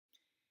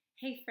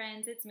Hey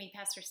friends, it's me,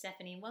 Pastor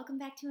Stephanie, and welcome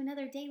back to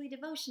another daily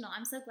devotional.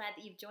 I'm so glad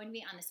that you've joined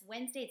me on this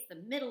Wednesday. It's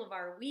the middle of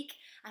our week.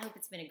 I hope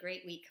it's been a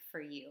great week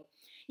for you.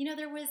 You know,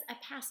 there was a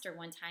pastor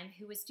one time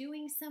who was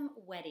doing some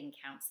wedding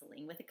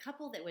counseling with a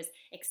couple that was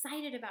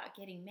excited about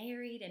getting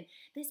married, and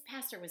this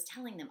pastor was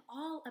telling them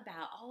all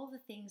about all the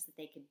things that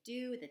they could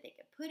do, that they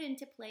could put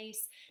into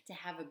place to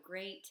have a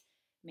great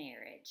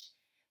marriage.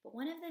 But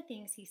one of the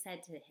things he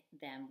said to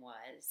them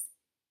was,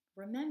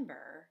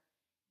 remember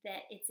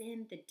that it's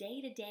in the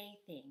day-to-day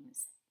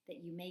things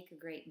that you make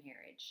a great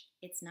marriage.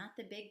 It's not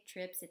the big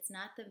trips, it's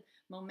not the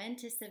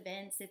momentous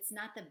events, it's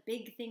not the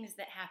big things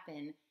that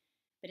happen,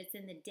 but it's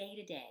in the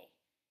day-to-day.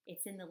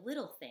 It's in the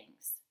little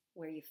things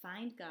where you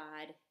find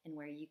God and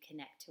where you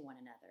connect to one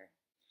another.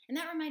 And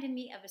that reminded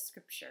me of a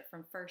scripture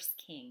from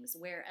First Kings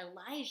where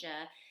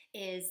Elijah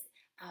is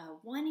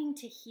wanting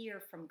to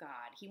hear from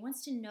God. He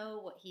wants to know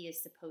what he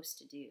is supposed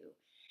to do.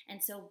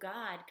 And so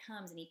God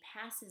comes and he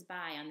passes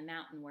by on the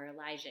mountain where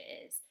Elijah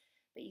is.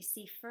 But you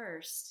see,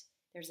 first,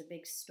 there's a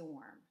big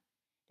storm.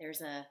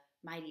 There's a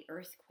mighty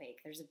earthquake.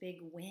 There's a big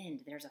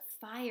wind. There's a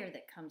fire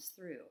that comes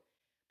through.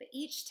 But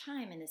each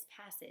time in this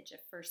passage of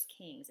First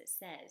Kings, it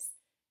says,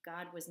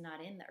 God was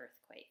not in the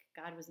earthquake.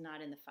 God was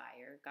not in the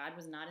fire. God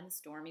was not in the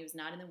storm. He was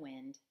not in the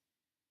wind.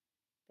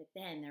 But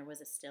then there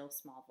was a still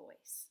small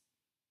voice.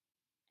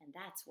 And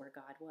that's where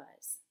God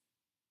was.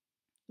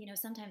 You know,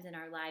 sometimes in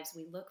our lives,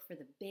 we look for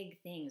the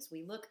big things.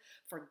 We look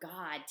for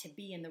God to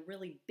be in the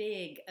really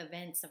big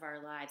events of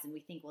our lives. And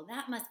we think, well,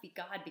 that must be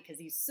God because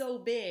he's so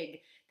big.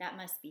 That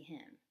must be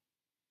him.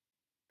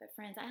 But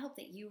friends, I hope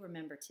that you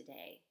remember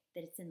today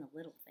that it's in the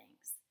little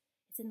things.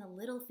 It's in the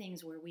little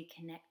things where we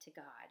connect to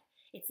God.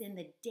 It's in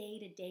the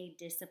day-to-day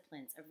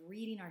disciplines of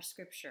reading our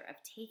scripture, of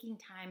taking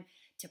time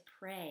to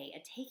pray,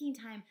 of taking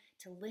time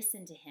to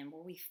listen to him,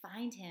 where we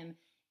find him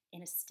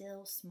in a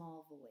still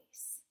small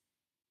voice.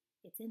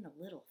 It's in the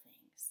little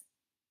things.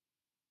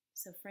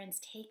 So friends,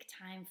 take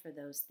time for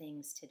those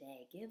things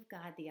today. Give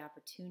God the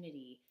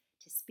opportunity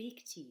to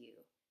speak to you.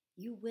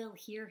 You will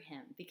hear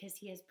him because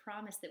he has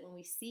promised that when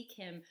we seek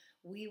him,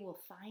 we will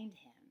find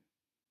him.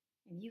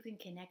 And you can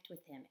connect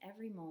with him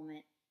every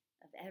moment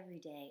of every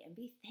day and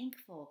be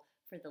thankful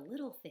for the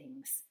little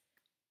things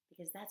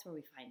because that's where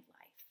we find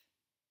life.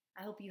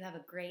 I hope you have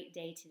a great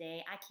day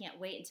today. I can't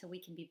wait until we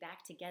can be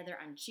back together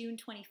on June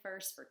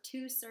 21st for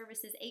two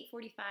services,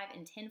 8:45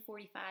 and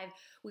 10:45.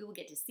 We will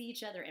get to see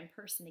each other in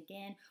person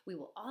again. We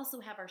will also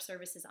have our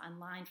services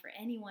online for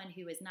anyone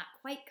who is not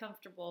quite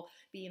comfortable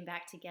being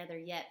back together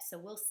yet. So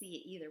we'll see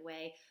you either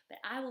way. But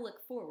I will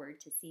look forward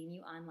to seeing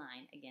you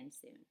online again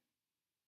soon.